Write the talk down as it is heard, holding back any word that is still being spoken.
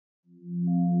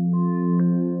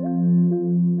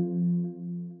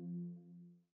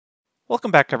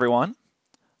Welcome back, everyone.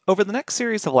 Over the next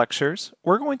series of lectures,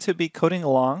 we're going to be coding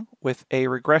along with a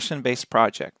regression-based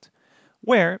project,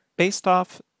 where, based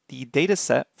off the data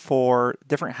set for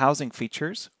different housing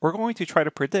features, we're going to try to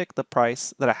predict the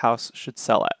price that a house should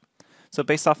sell at. So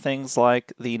based off things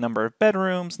like the number of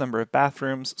bedrooms, number of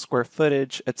bathrooms, square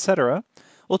footage, etc.,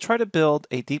 we'll try to build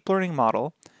a deep learning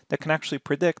model that can actually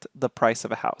predict the price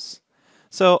of a house.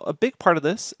 So a big part of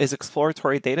this is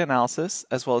exploratory data analysis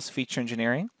as well as feature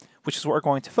engineering, which is what we're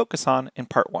going to focus on in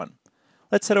part 1.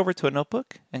 Let's head over to a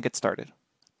notebook and get started.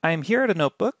 I am here at a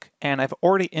notebook, and I've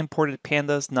already imported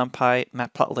pandas, numpy,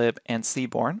 matplotlib, and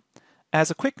seaborn. As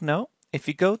a quick note, if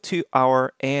you go to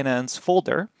our ANNs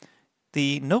folder,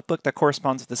 the notebook that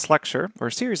corresponds to this lecture, or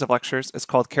series of lectures, is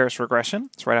called Keras Regression.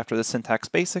 It's right after the syntax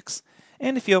basics.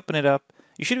 And if you open it up,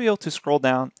 you should be able to scroll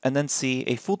down and then see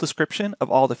a full description of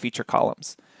all the feature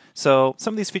columns. So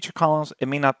some of these feature columns, it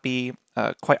may not be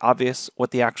quite obvious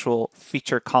what the actual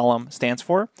feature column stands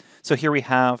for. So here we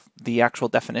have the actual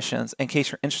definitions in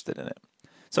case you're interested in it.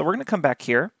 So we're going to come back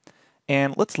here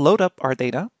and let's load up our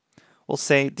data. We'll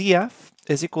say df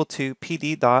is equal to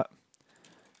pd.readcsv,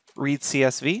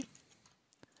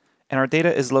 and our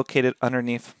data is located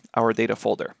underneath our data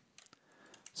folder.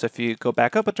 So if you go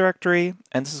back up a directory,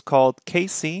 and this is called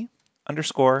kc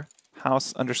underscore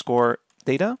house underscore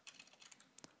data.csv.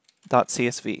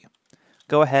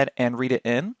 Go ahead and read it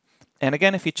in. And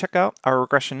again, if you check out our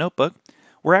regression notebook,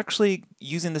 we're actually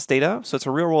using this data. So it's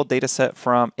a real world data set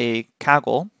from a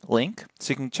Kaggle link.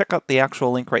 So you can check out the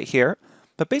actual link right here.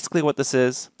 But basically what this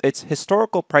is, it's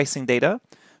historical pricing data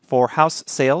for house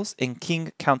sales in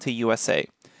King County, USA.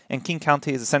 And King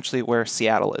County is essentially where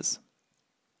Seattle is.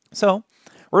 So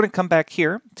we're going to come back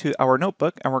here to our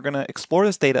notebook and we're going to explore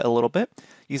this data a little bit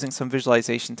using some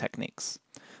visualization techniques.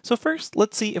 So first,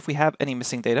 let's see if we have any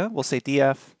missing data. We'll say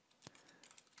df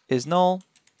is null.sum.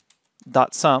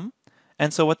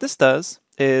 And so what this does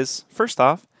is, first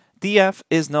off, df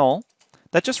is null.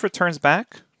 That just returns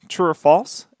back true or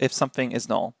false if something is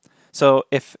null. So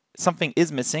if something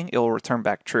is missing, it will return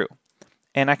back true.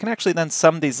 And I can actually then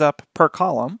sum these up per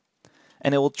column,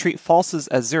 and it will treat falses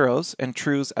as zeros and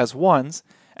trues as ones,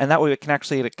 and that way we can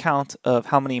actually get a count of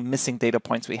how many missing data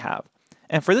points we have.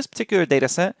 And for this particular data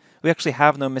set, we actually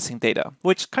have no missing data,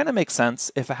 which kind of makes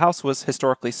sense. If a house was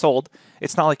historically sold,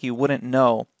 it's not like you wouldn't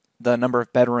know the number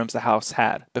of bedrooms the house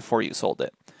had before you sold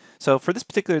it. So for this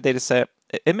particular data set,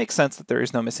 it makes sense that there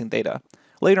is no missing data.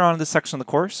 Later on in this section of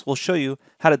the course, we'll show you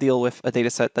how to deal with a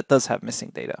data set that does have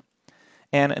missing data.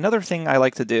 And another thing I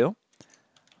like to do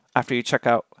after you check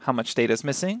out how much data is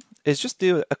missing is just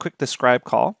do a quick describe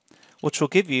call, which will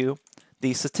give you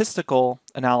the statistical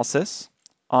analysis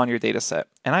on your data set.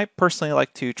 And I personally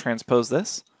like to transpose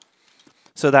this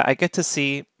so that I get to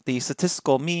see the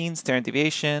statistical mean, standard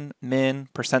deviation, min,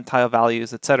 percentile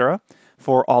values, etc.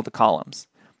 for all the columns.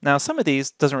 Now, some of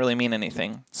these doesn't really mean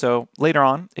anything. So later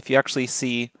on, if you actually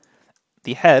see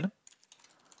the head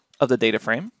of the data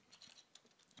frame,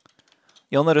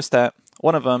 you'll notice that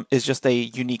one of them is just a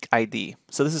unique ID.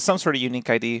 So this is some sort of unique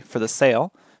ID for the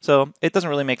sale. So it doesn't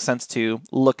really make sense to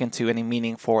look into any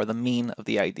meaning for the mean of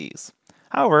the IDs.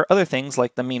 However, other things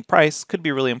like the mean price could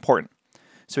be really important.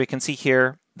 So we can see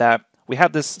here that we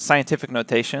have this scientific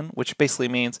notation, which basically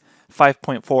means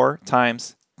 5.4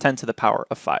 times 10 to the power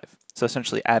of 5. So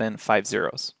essentially add in 5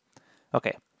 zeros.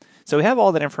 Okay, so we have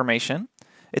all that information.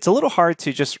 It's a little hard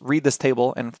to just read this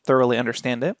table and thoroughly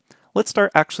understand it. Let's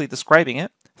start actually describing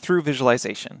it through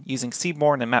visualization using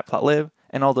seaborn and matplotlib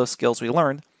and all those skills we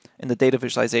learned in the data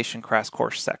visualization crash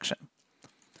course section.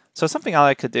 So something I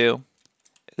like to do,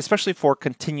 especially for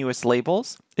continuous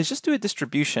labels, is just do a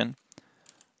distribution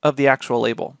of the actual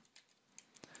label.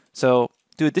 So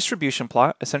do a distribution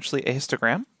plot, essentially a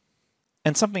histogram.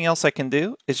 And something else I can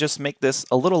do is just make this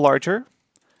a little larger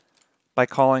by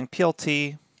calling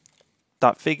plt.figure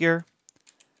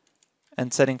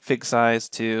and setting fig size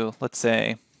to, let's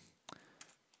say,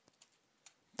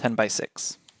 10 by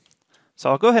 6. So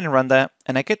I'll go ahead and run that,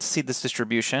 and I get to see this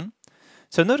distribution.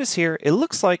 So notice here, it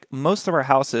looks like most of our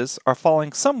houses are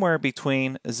falling somewhere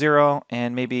between 0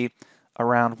 and maybe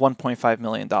around $1.5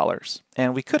 million.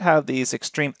 And we could have these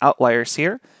extreme outliers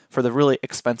here for the really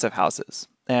expensive houses.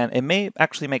 And it may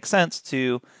actually make sense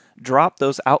to drop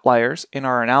those outliers in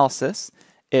our analysis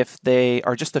if they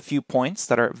are just a few points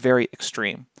that are very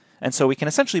extreme. And so we can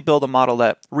essentially build a model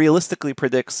that realistically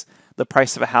predicts the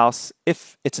price of a house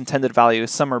if its intended value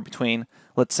is somewhere between,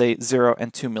 let's say, 0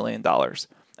 and $2 million.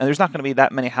 And there's not going to be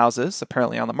that many houses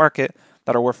apparently on the market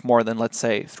that are worth more than, let's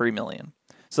say, 3 million.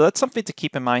 So that's something to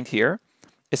keep in mind here,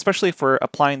 especially if we're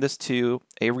applying this to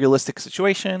a realistic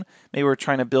situation. Maybe we're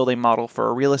trying to build a model for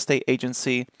a real estate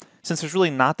agency. since there's really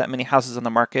not that many houses on the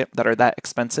market that are that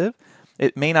expensive,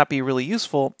 it may not be really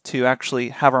useful to actually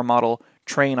have our model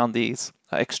train on these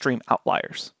extreme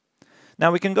outliers.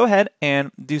 Now we can go ahead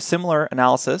and do similar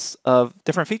analysis of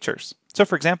different features. So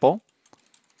for example,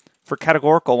 for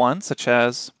categorical ones, such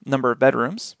as number of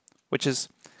bedrooms, which is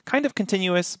kind of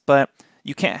continuous, but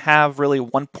you can't have really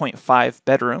 1.5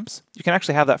 bedrooms. You can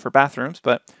actually have that for bathrooms,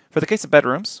 but for the case of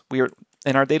bedrooms,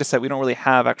 in our data set, we don't really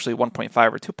have actually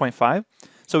 1.5 or 2.5.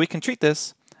 So we can treat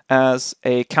this as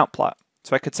a count plot.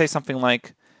 So I could say something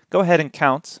like, go ahead and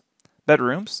count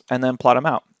bedrooms and then plot them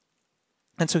out.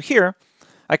 And so here,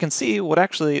 I can see what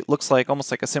actually looks like almost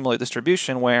like a similar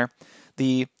distribution where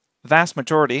the vast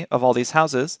majority of all these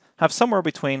houses have somewhere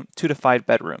between 2 to 5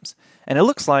 bedrooms. And it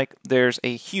looks like there's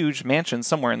a huge mansion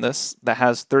somewhere in this that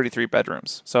has 33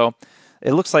 bedrooms. So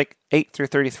it looks like 8 through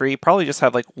 33 probably just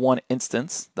have like one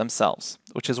instance themselves,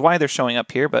 which is why they're showing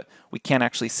up here, but we can't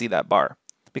actually see that bar.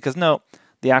 Because note,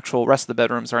 the actual rest of the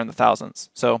bedrooms are in the thousands.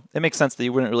 So it makes sense that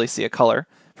you wouldn't really see a color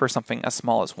for something as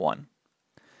small as 1.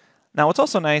 Now what's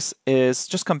also nice is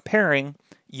just comparing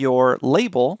your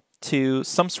label to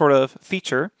some sort of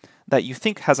feature that you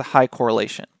think has a high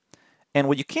correlation. And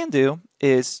what you can do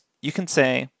is you can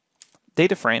say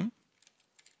data frame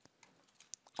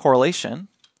correlation,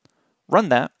 run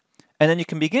that, and then you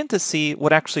can begin to see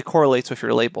what actually correlates with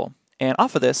your label. And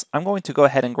off of this, I'm going to go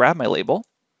ahead and grab my label.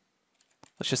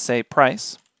 Let's just say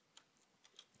price,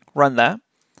 run that,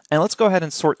 and let's go ahead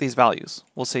and sort these values.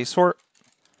 We'll say sort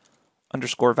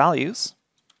underscore values.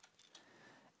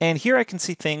 And here I can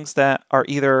see things that are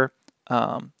either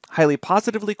highly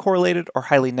positively correlated or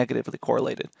highly negatively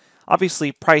correlated.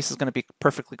 Obviously, price is going to be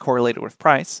perfectly correlated with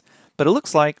price, but it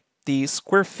looks like the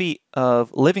square feet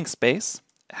of living space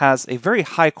has a very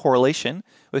high correlation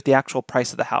with the actual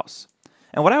price of the house.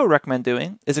 And what I would recommend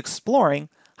doing is exploring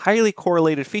highly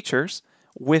correlated features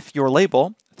with your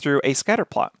label through a scatter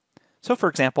plot. So for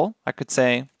example, I could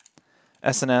say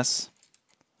SNS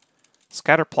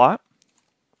scatter plot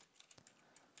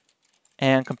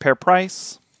and compare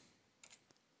price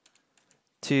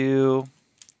to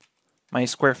my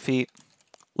square feet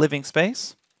living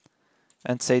space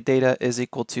and say data is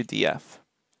equal to DF.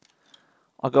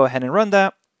 I'll go ahead and run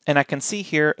that, and I can see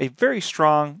here a very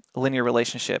strong linear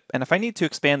relationship. And if I need to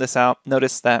expand this out,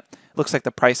 notice that it looks like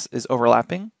the price is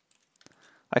overlapping.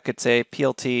 I could say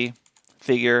PLT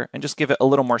figure and just give it a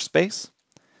little more space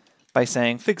by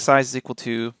saying fig size is equal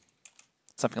to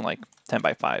something like 10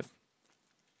 by 5.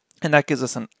 And that gives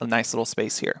us a nice little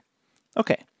space here.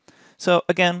 Okay, so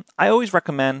again, I always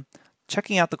recommend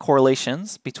checking out the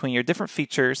correlations between your different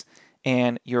features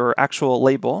and your actual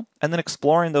label, and then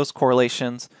exploring those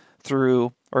correlations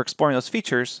through, or exploring those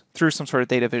features through some sort of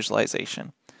data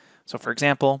visualization. So for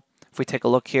example, if we take a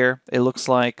look here, it looks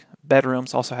like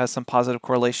bedrooms also has some positive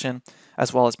correlation,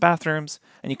 as well as bathrooms,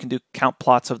 and you can do count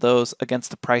plots of those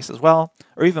against the price as well,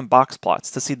 or even box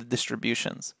plots to see the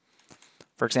distributions.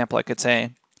 For example, I could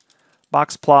say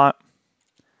box plot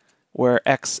where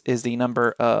X is the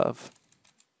number of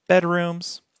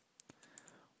bedrooms,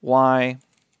 Y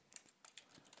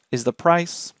is the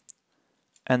price,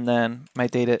 and then my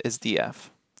data is DF.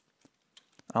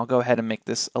 I'll go ahead and make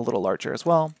this a little larger as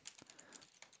well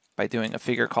by doing a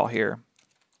figure call here.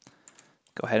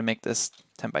 Go ahead and make this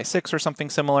 10 by 6 or something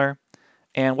similar.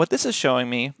 And what this is showing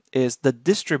me is the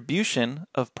distribution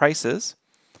of prices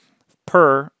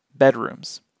per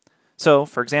bedrooms. So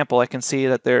for example, I can see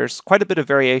that there's quite a bit of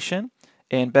variation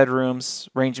in bedrooms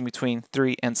ranging between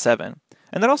 3 and 7.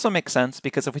 And that also makes sense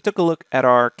because if we took a look at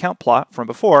our count plot from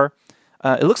before,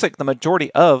 it looks like the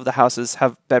majority of the houses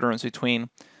have bedrooms between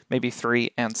maybe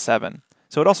 3 and 7.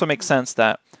 So it also makes sense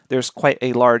that there's quite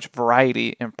a large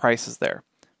variety in prices there.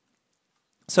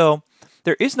 So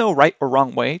there is no right or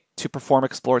wrong way to perform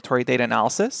exploratory data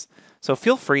analysis. So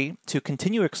feel free to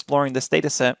continue exploring this data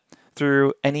set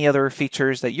through any other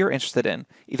features that you're interested in,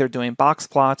 either doing box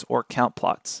plots or count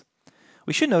plots.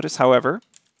 We should notice, however,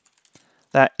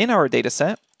 that in our data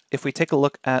set, if we take a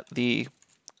look at the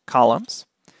columns,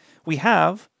 we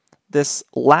have this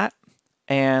lat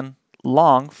and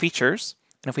long features.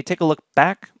 And if we take a look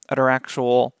back at our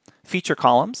actual feature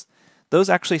columns, those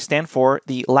actually stand for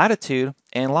the latitude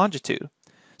and longitude.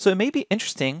 So it may be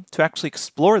interesting to actually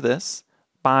explore this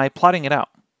by plotting it out.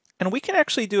 And we can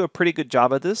actually do a pretty good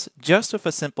job of this just with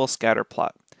a simple scatter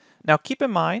plot. Now keep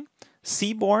in mind,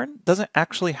 Seaborn doesn't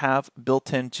actually have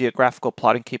built-in geographical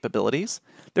plotting capabilities.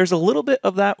 There's a little bit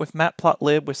of that with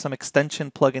matplotlib with some extension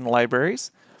plugin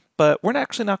libraries, but we're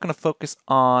actually not going to focus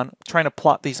on trying to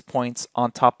plot these points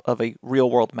on top of a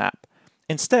real-world map.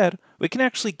 Instead, we can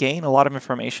actually gain a lot of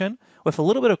information with a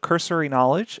little bit of cursory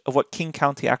knowledge of what King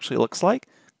County actually looks like,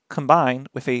 combined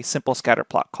with a simple scatter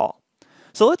plot call.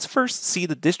 So let's first see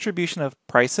the distribution of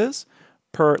prices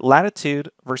per latitude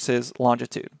versus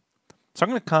longitude. So I'm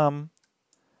going to come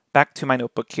back to my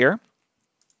notebook here,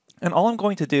 and all I'm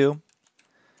going to do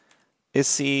is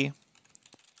see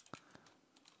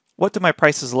what do my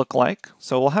prices look like.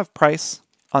 So we'll have price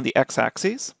on the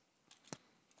x-axis,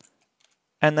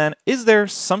 and then is there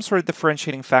some sort of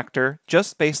differentiating factor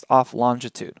just based off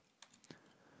longitude?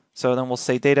 So then we'll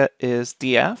say data is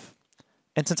df,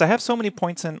 and since I have so many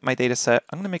points in my data set,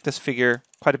 I'm going to make this figure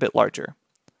quite a bit larger.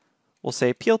 We'll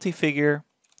say plt figure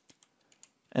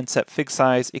and set fig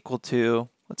size equal to,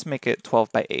 let's make it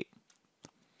 12 by 8.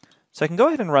 So I can go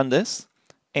ahead and run this,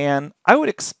 and I would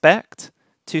expect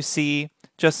to see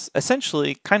just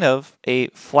essentially kind of a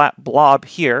flat blob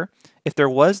here if there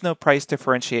was no price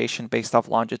differentiation based off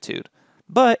longitude.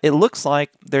 But it looks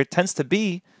like there tends to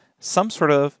be some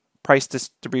sort of price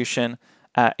distribution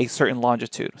at a certain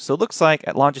longitude. So it looks like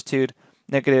at longitude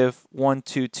negative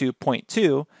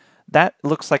 122.2, that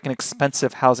looks like an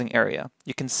expensive housing area.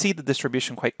 You can see the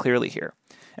distribution quite clearly here.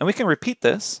 And we can repeat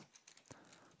this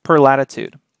per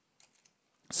latitude.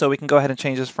 So we can go ahead and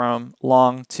change this from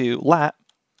long to lat,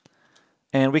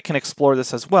 and we can explore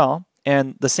this as well.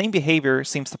 And the same behavior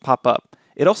seems to pop up.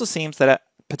 It also seems that at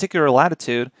a particular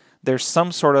latitude, there's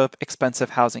some sort of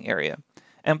expensive housing area.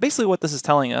 And basically what this is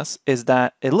telling us is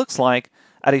that it looks like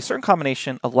at a certain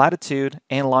combination of latitude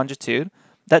and longitude,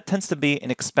 that tends to be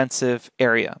an expensive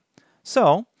area.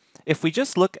 So if we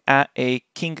just look at a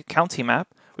King County map,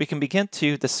 we can begin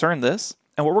to discern this.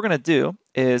 And what we're going to do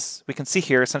is we can see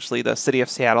here essentially the city of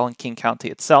Seattle and King County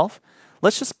itself.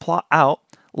 Let's just plot out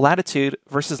latitude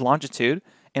versus longitude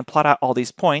and plot out all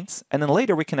these points, and then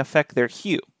later we can affect their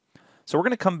hue. So we're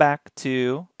going to come back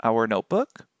to our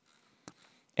notebook,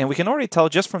 and we can already tell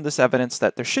just from this evidence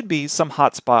that there should be some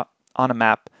hotspot on a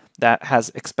map that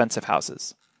has expensive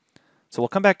houses. So we'll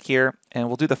come back here and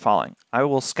we'll do the following. I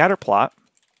will scatter plot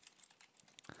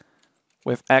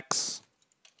with x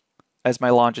as my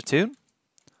longitude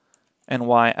and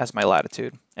y as my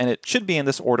latitude. And it should be in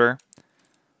this order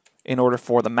in order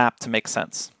for the map to make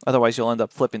sense. Otherwise, you'll end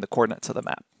up flipping the coordinates of the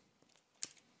map.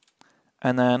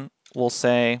 And then we'll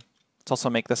say, let's also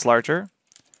make this larger.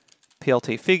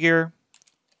 PLT figure,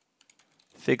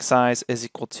 fig size is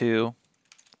equal to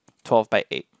 12 by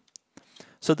 8.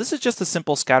 So this is just a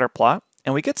simple scatter plot,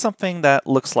 and we get something that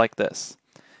looks like this.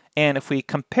 And if we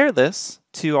compare this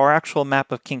to our actual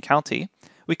map of King County,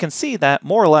 we can see that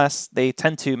more or less they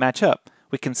tend to match up.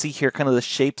 We can see here kind of the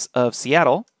shapes of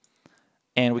Seattle,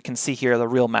 and we can see here the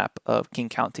real map of King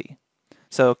County.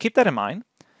 So keep that in mind.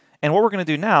 And what we're going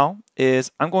to do now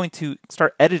is I'm going to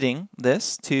start editing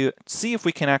this to see if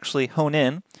we can actually hone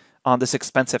in on this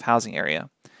expensive housing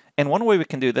area. And one way we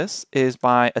can do this is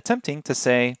by attempting to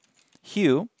say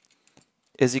hue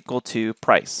is equal to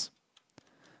price.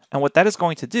 And what that is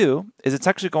going to do is it's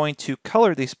actually going to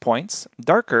color these points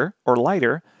darker or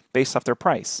lighter based off their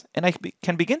price. And I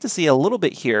can begin to see a little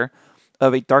bit here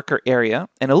of a darker area,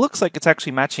 and it looks like it's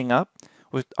actually matching up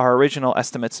with our original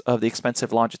estimates of the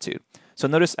expensive longitude. So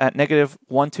notice at negative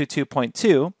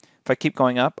 122.2, if I keep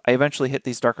going up, I eventually hit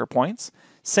these darker points.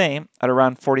 Same at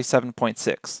around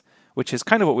 47.6, which is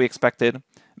kind of what we expected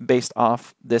based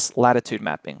off this latitude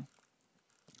mapping.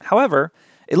 However,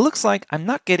 it looks like I'm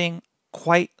not getting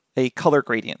quite a color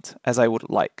gradient as I would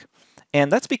like.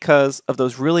 And that's because of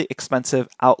those really expensive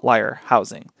outlier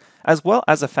housing, as well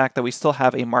as the fact that we still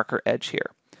have a marker edge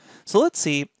here. So let's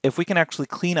see if we can actually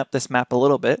clean up this map a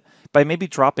little bit by maybe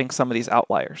dropping some of these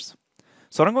outliers.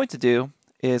 So what I'm going to do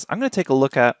is I'm going to take a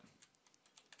look at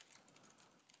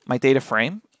my data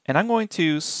frame, and I'm going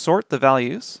to sort the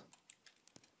values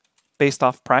based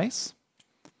off price,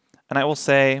 and I will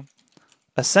say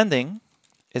ascending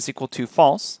is equal to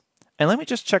false. And let me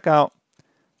just check out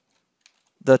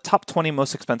the top 20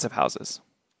 most expensive houses.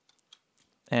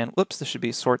 And whoops, this should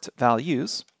be sort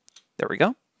values. There we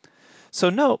go. So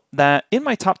note that in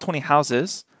my top 20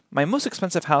 houses, my most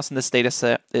expensive house in this data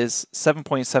set is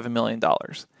 $7.7 million.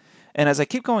 And as I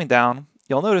keep going down,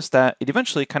 you'll notice that it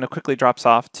eventually kind of quickly drops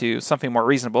off to something more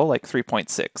reasonable, like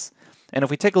 3.6. And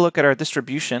if we take a look at our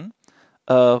distribution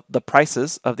of the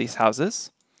prices of these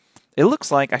houses, it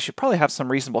looks like I should probably have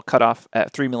some reasonable cutoff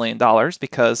at $3 million,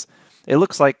 because it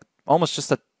looks like almost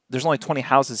just there's only 20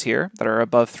 houses here that are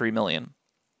above 3 million,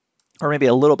 or maybe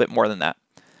a little bit more than that.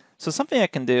 So something I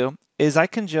can do is I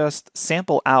can just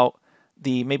sample out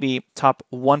the maybe top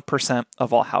 1%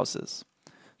 of all houses.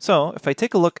 So if I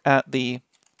take a look at the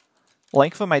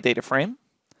length of my data frame,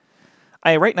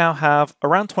 I right now have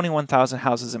around 21,000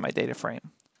 houses in my data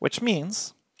frame, which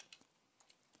means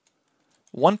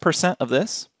 1% of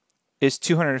this is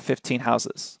 215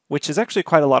 houses, which is actually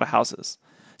quite a lot of houses.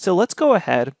 So let's go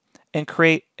ahead and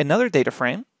create another data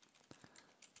frame,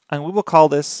 and we will call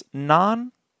this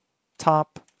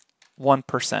non-top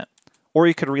 1%, or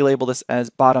you could relabel this as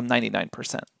bottom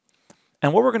 99%.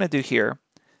 And what we're going to do here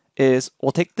is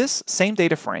we'll take this same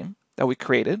data frame that we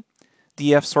created,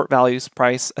 df sort values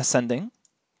price ascending,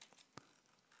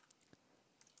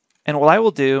 and what I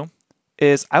will do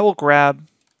is I will grab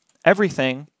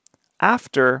everything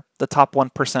after the top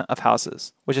 1% of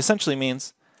houses, which essentially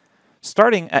means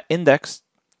starting at index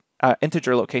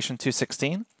integer location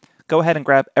 216, go ahead and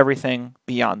grab everything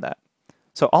beyond that.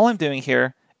 So all I'm doing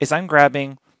here is I'm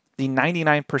grabbing the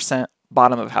 99%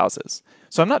 bottom of houses.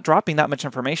 So I'm not dropping that much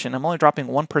information, I'm only dropping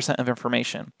 1% of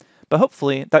information. But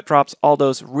hopefully that drops all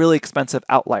those really expensive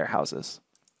outlier houses.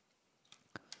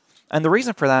 And the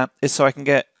reason for that is so I can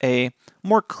get a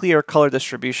more clear color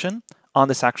distribution on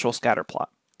this actual scatter plot.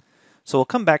 So we'll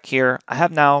come back here. I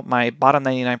have now my bottom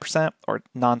 99% or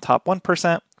non-top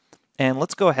 1%. And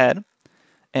let's go ahead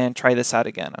and try this out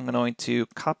again. I'm going to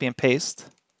copy and paste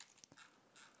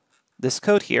this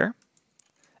code here,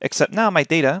 except now my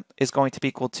data is going to be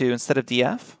equal to, instead of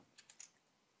df,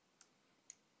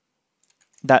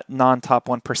 that non-top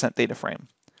 1% data frame.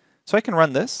 So I can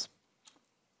run this.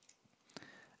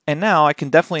 And now I can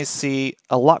definitely see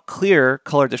a lot clearer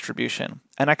color distribution.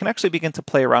 And I can actually begin to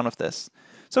play around with this.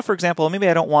 So for example, maybe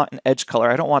I don't want an edge color.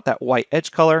 I don't want that white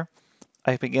edge color.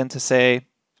 I begin to say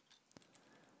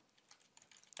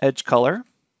edge color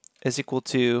is equal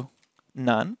to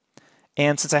none.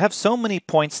 And since I have so many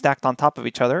points stacked on top of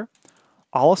each other,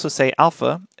 I'll also say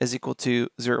alpha is equal to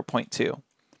 0.2.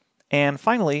 And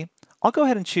finally, I'll go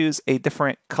ahead and choose a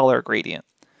different color gradient.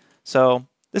 So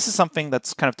this is something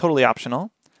that's kind of totally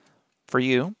optional for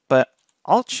you, but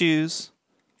I'll choose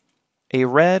a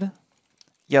red,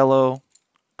 yellow,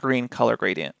 green color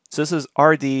gradient. So this is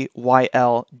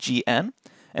RDYLGN,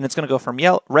 and it's going to go from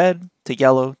red to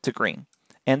yellow to green.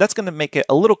 And that's going to make it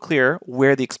a little clearer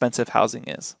where the expensive housing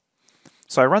is.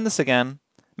 So I run this again.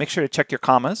 Make sure to check your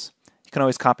commas. You can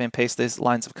always copy and paste these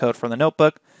lines of code from the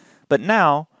notebook. But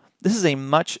now, this is a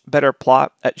much better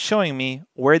plot at showing me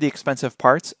where the expensive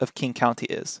parts of King County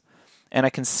is. And I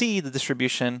can see the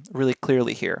distribution really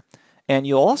clearly here. And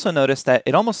you'll also notice that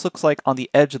it almost looks like on the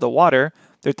edge of the water,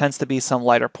 there tends to be some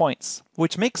lighter points,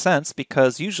 which makes sense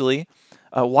because usually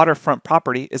a waterfront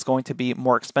property is going to be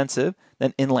more expensive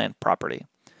than inland property.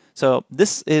 So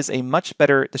this is a much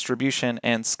better distribution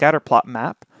and scatter plot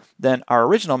map than our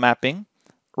original mapping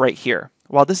right here.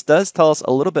 While this does tell us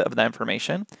a little bit of the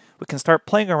information, we can start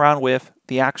playing around with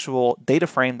the actual data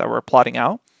frame that we're plotting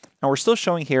out. And we're still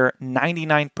showing here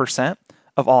 99%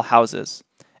 of all houses.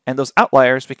 And those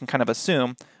outliers we can kind of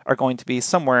assume are going to be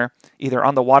somewhere either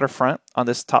on the waterfront on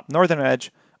this top northern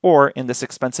edge or in this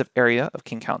expensive area of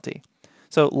King County.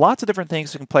 So lots of different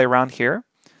things we can play around here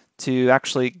to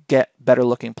actually get better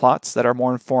looking plots that are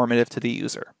more informative to the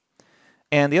user.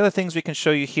 And the other things we can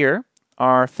show you here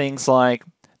are things like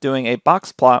doing a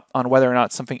box plot on whether or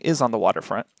not something is on the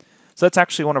waterfront. So that's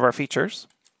actually one of our features.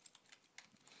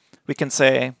 We can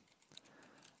say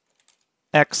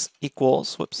x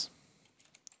equals,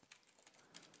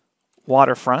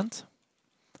 waterfront,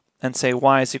 and say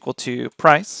y is equal to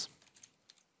price.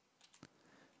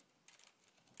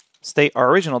 State our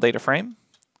original data frame.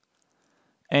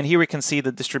 And here we can see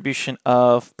the distribution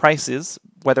of prices,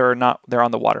 whether or not they're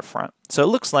on the waterfront. So it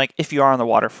looks like if you are on the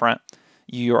waterfront,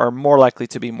 you are more likely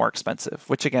to be more expensive,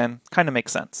 which again, kind of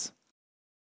makes sense.